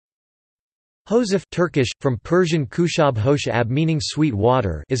Hoşaf Turkish, from Persian kushab hoşab meaning sweet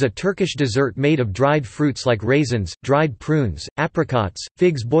water, is a Turkish dessert made of dried fruits like raisins, dried prunes, apricots,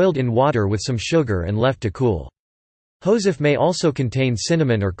 figs boiled in water with some sugar and left to cool. Hoşaf may also contain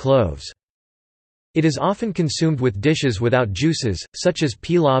cinnamon or cloves. It is often consumed with dishes without juices, such as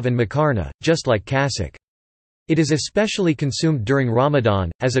pilav and makarna, just like kasik. It is especially consumed during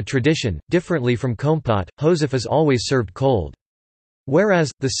Ramadan, as a tradition. Differently from kompot, hoşaf is always served cold.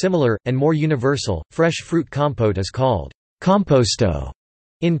 Whereas, the similar, and more universal, fresh fruit compote is called composto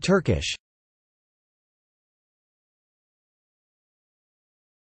in Turkish.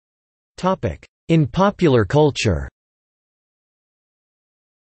 In popular culture.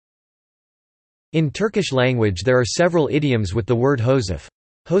 In Turkish language there are several idioms with the word hoşaf.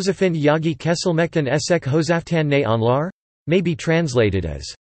 Hoşafin yagi kesilmekten esek hoşaftan ne anlar? May be translated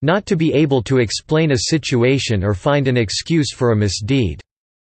as not to be able to explain a situation or find an excuse for a misdeed,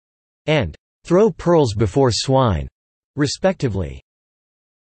 and throw pearls before swine, respectively.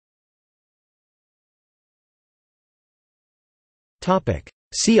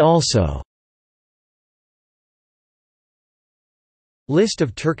 See also: List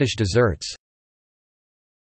of Turkish desserts.